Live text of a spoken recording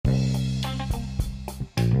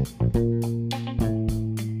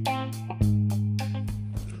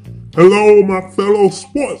Hello, my fellow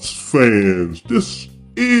sports fans. This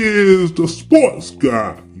is the Sports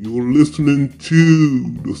Guy. You're listening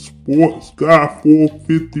to the Sports Guy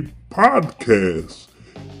 450 podcast.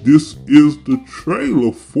 This is the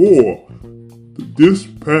trailer for this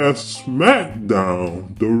past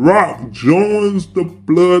Smackdown. The Rock joins the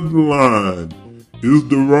Bloodline. Is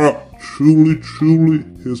The Rock truly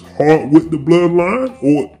his heart with the Bloodline?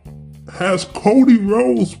 Or has Cody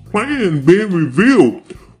Rhodes' plan been revealed?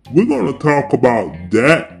 We're going to talk about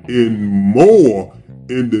that and more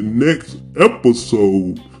in the next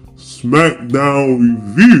episode,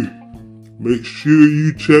 Smackdown Review. Make sure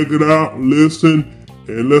you check it out, listen,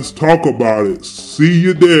 and let's talk about it. See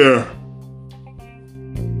you there.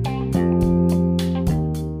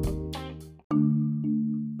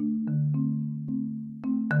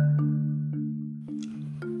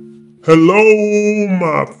 Hello,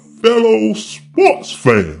 my fellow sports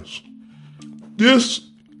fans. This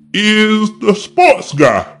is the Sports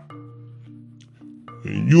Guy,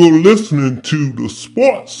 and you're listening to the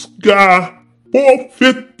Sports Guy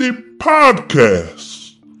 450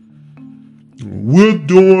 podcast. We're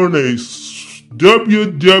doing a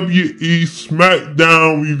WWE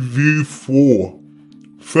Smackdown review for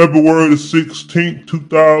February the 16th,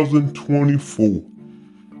 2024.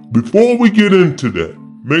 Before we get into that,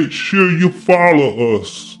 make sure you follow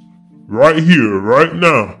us right here, right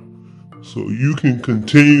now, so you can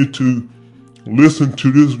continue to listen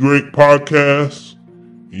to this great podcast.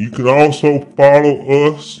 You can also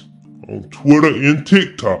follow us on Twitter and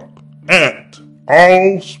TikTok at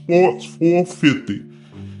AllSports450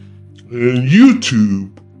 and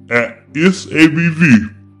YouTube at It's a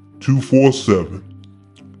Review 247.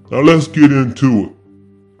 Now let's get into it.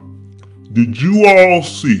 Did you all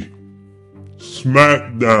see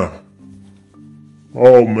Smackdown?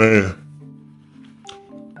 Oh man.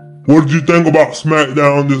 What did you think about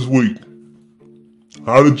Smackdown this week?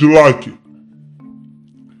 How did you like it?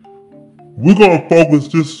 We're going to focus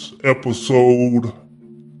this episode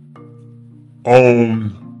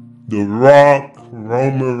on The Rock,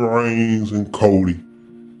 Roman Reigns, and Cody.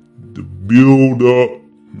 The build up,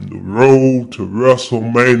 the road to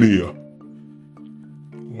WrestleMania.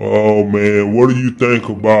 Oh man, what do you think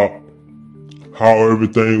about how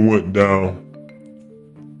everything went down?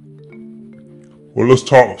 Well, let's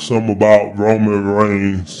talk some about Roman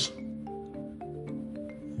Reigns.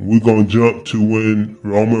 We're going to jump to when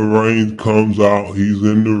Roman Reigns comes out. He's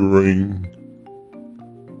in the ring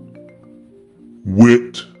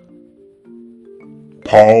with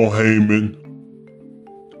Paul Heyman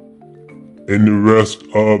and the rest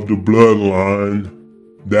of the Bloodline.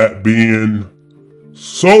 That being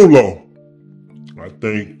Solo, I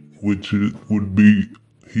think, which would be,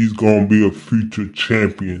 he's going to be a future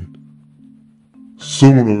champion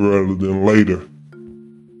sooner rather than later.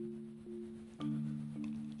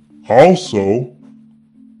 Also,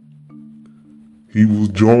 he was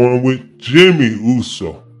joined with Jimmy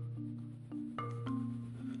Uso.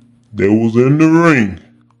 They was in the ring.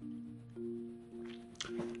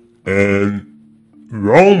 And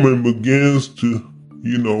Roman begins to,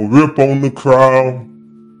 rip on the crowd.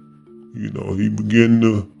 He began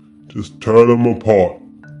to just tear them apart.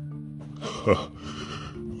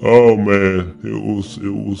 Oh man, it was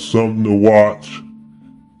something to watch.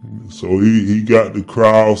 So he got the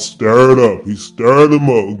crowd stirred up. He stirred them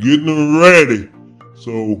up, getting them ready.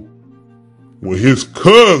 So when his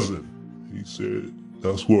cousin, he said,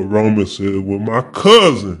 that's what Roman said, when my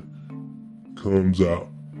cousin comes out.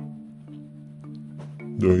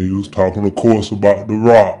 He was talking, of course, about The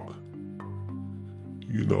Rock.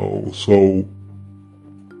 So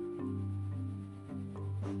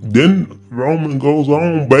then Roman goes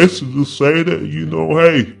on basically to say that,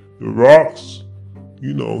 hey, The Rock's,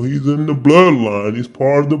 he's in the Bloodline. He's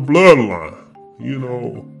part of the Bloodline.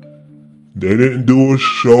 They didn't do a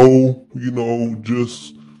show,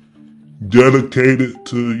 just dedicated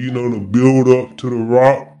to, the build up to The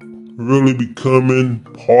Rock really becoming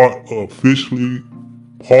officially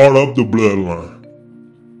part of the Bloodline.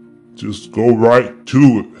 Just go right to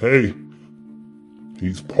it. Hey,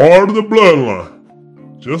 he's part of the Bloodline.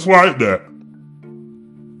 Just like that.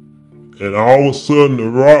 And all of a sudden, The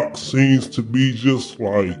Rock seems to be just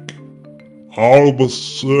like, all of a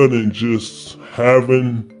sudden, just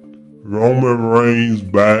having Roman Reigns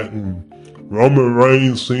back. And Roman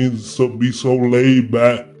Reigns seems to be so laid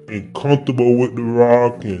back and comfortable with The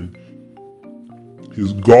Rock. And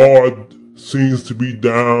his guard seems to be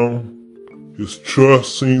down. His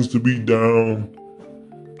trust seems to be down.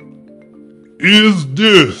 Is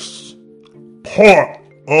this part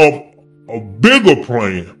of a bigger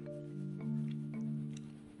plan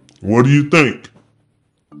What do you think?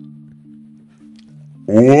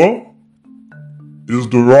 Or is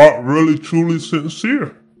The Rock really truly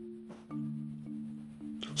sincere?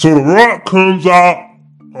 So The Rock comes out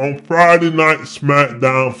on Friday Night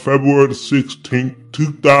Smackdown, February the 16th,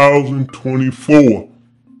 2024.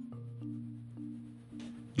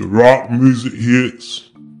 The Rock music hits.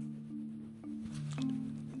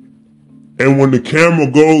 And when the camera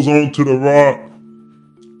goes on to The Rock,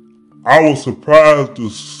 I was surprised to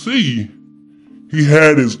see he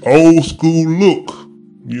had his old school look.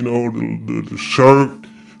 You know, the shirt,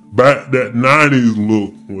 back that 90s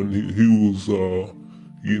look when he was,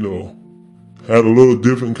 had a little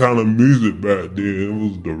different kind of music back then. It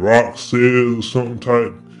was The Rock Says or something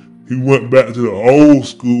type. He went back to the old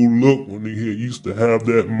school look when he used to have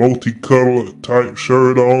that multicolored type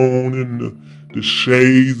shirt on and the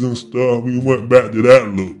shades and stuff. He went back to that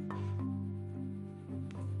look,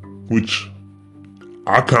 which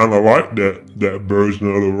I kind of like that version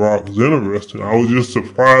of The Rock. It's interesting. I was just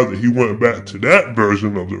surprised that he went back to that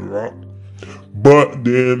version of The Rock. But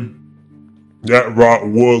then that Rock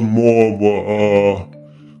was more of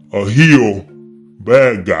a heel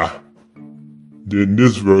bad guy than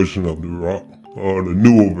this version of The Rock, or the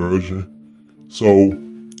newer version. So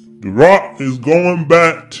The Rock is going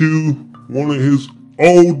back to one of his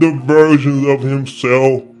older versions of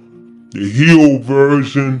himself, the heel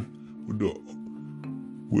version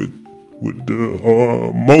with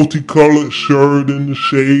the multicolored shirt and the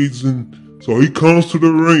shades. And so he comes to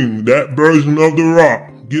the ring. That version of The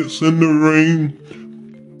Rock gets in the ring.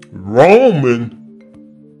 Roman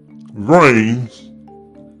Reigns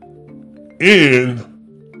and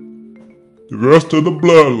the rest of the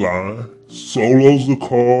Bloodline, Solo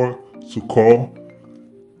Sikoa,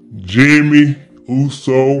 Jimmy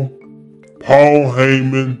Uso, Paul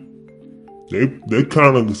Heyman, they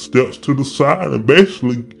kind of steps to the side and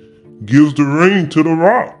basically gives the ring to The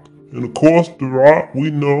Rock. And of course, The Rock, we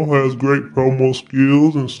know, has great promo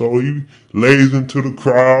skills, and so he lays into the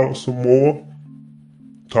crowd some more.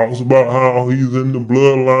 Talks about how he's in the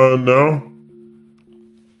Bloodline now.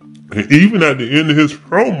 And even at the end of his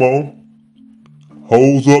promo,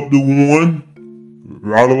 holds up the one,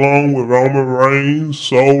 right along with Roman Reigns,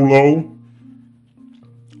 Solo,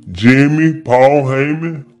 Jimmy, Paul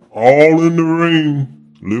Heyman, all in the ring,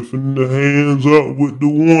 lifting the hands up with the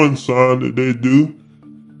one sign that they do.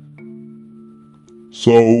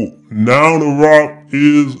 So now The Rock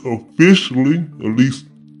is officially, at least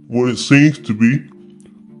what it seems to be,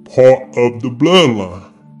 part of the Bloodline.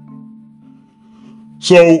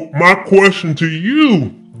 So my question to you,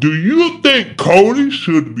 do you think Cody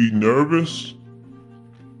should be nervous?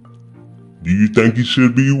 Do you think he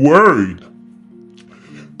should be worried?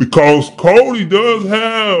 Because Cody does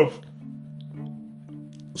have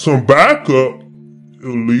some backup, at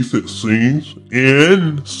least it seems,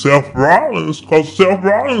 in Seth Rollins. Because Seth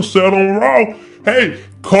Rollins said on Raw, hey,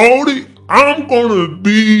 Cody, I'm going to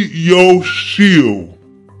be your shield.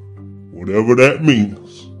 Whatever that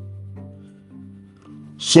means.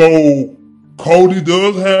 So Cody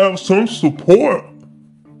does have some support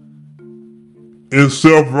in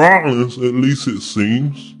Seth Rollins, at least it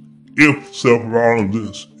seems. If Seth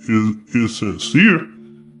Rollins is sincere,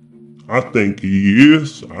 I think he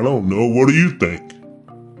is. I don't know. What do you think?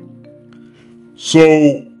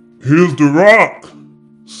 So here's The Rock.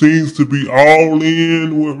 Seems to be all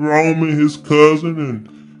in with Roman, his cousin, and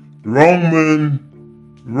Roman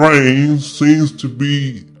Reigns seems to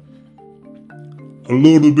be a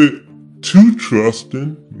little bit too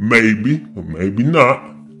trusting, maybe, or maybe not,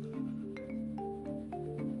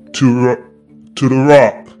 to The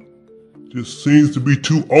Rock. Just seems to be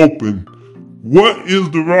too open. What is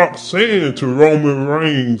The Rock saying to Roman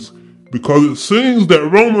Reigns? Because it seems that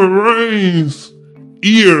Roman Reigns'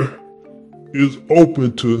 ear is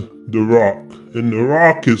open to The Rock. And The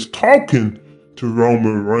Rock is talking to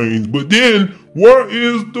Roman Reigns. But then, where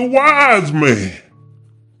is the wise man?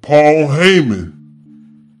 Paul Heyman.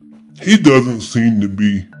 He doesn't seem to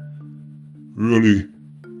be really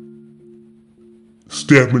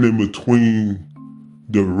stepping in between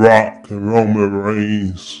The Rock and Roman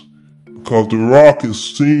Reigns. Because The Rock has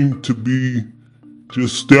seemed to be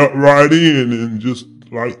just step right in and just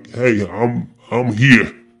like, hey, I'm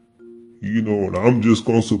here. You know, and I'm just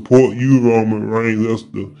gonna support you, Roman Reigns,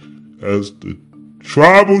 as the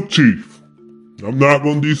tribal chief. I'm not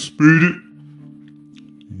gonna dispute it.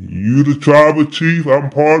 You the tribal chief, I'm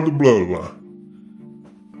part of the Bloodline.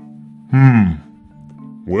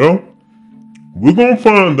 Well, we're gonna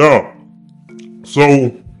find out.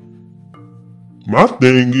 So, my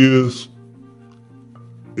thing is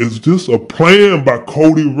this a plan by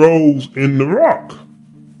Cody Rhodes and The Rock?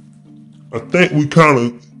 I think we kind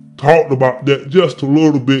of talked about that just a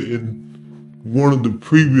little bit in one of the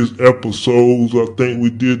previous episodes. I think we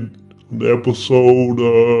did the episode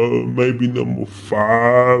maybe number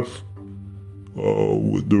 5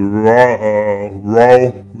 with the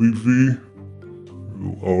Raw review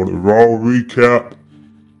or the Raw recap,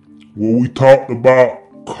 where we talked about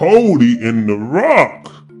Cody and The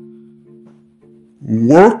Rock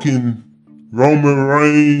working Roman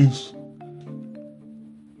Reigns.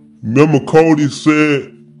 Remember, Cody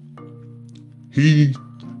said he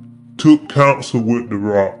took counsel with The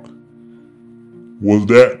Rock. Was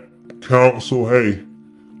that counsel, hey,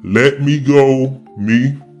 let me go,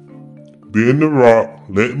 me being The Rock,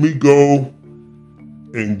 let me go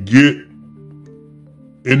and get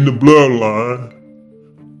in the bloodline,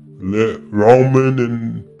 let Roman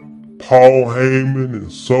and Paul Heyman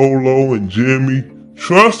and Solo and Jimmy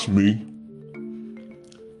trust me,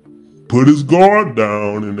 put his guard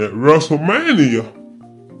down, and at WrestleMania,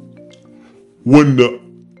 when the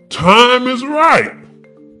time is right,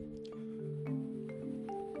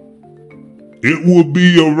 it will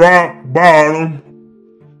be a rock bottom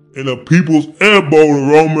and a people's elbow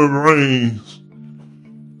to Roman Reigns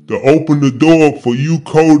to open the door for you,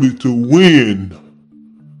 Cody, to win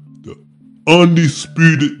the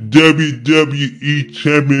undisputed WWE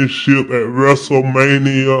Championship at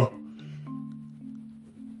WrestleMania.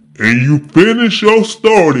 And you finish your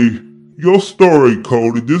story,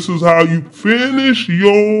 Cody. This is how you finish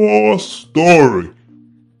your story.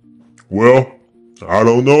 Well, I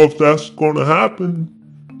don't know if that's going to happen,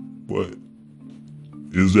 but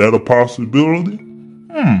is that a possibility?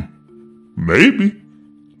 Maybe.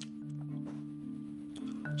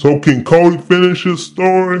 So can Cody finish his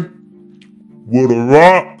story? Will The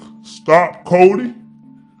Rock stop Cody?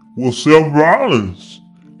 Will Seth Rollins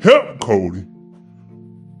help Cody?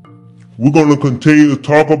 We're going to continue to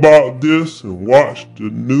talk about this and watch the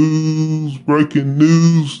breaking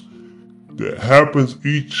news that happens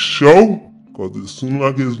each show, because it seems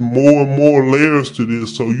like there's more and more layers to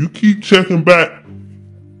this. So you keep checking back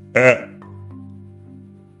at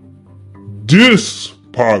this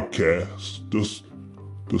podcast,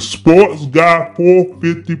 the Sports Guy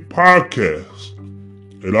 450 podcast,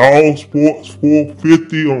 at All Sports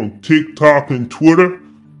 450 on TikTok and Twitter,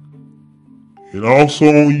 and also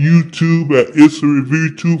on YouTube at It's a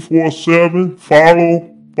Review 247. Follow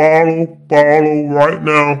right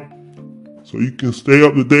now, so you can stay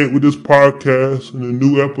up to date with this podcast and the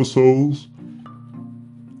new episodes,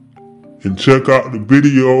 and check out the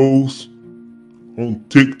videos on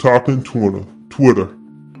TikTok and Twitter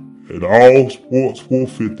at All Sports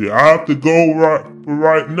 450. I have to go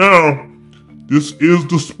right now. This is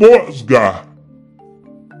the Sports Guy,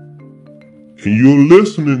 and you're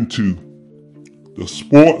listening to the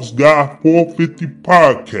Sports Guy 450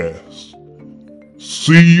 podcast.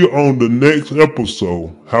 See you on the next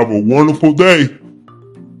episode. Have a wonderful day.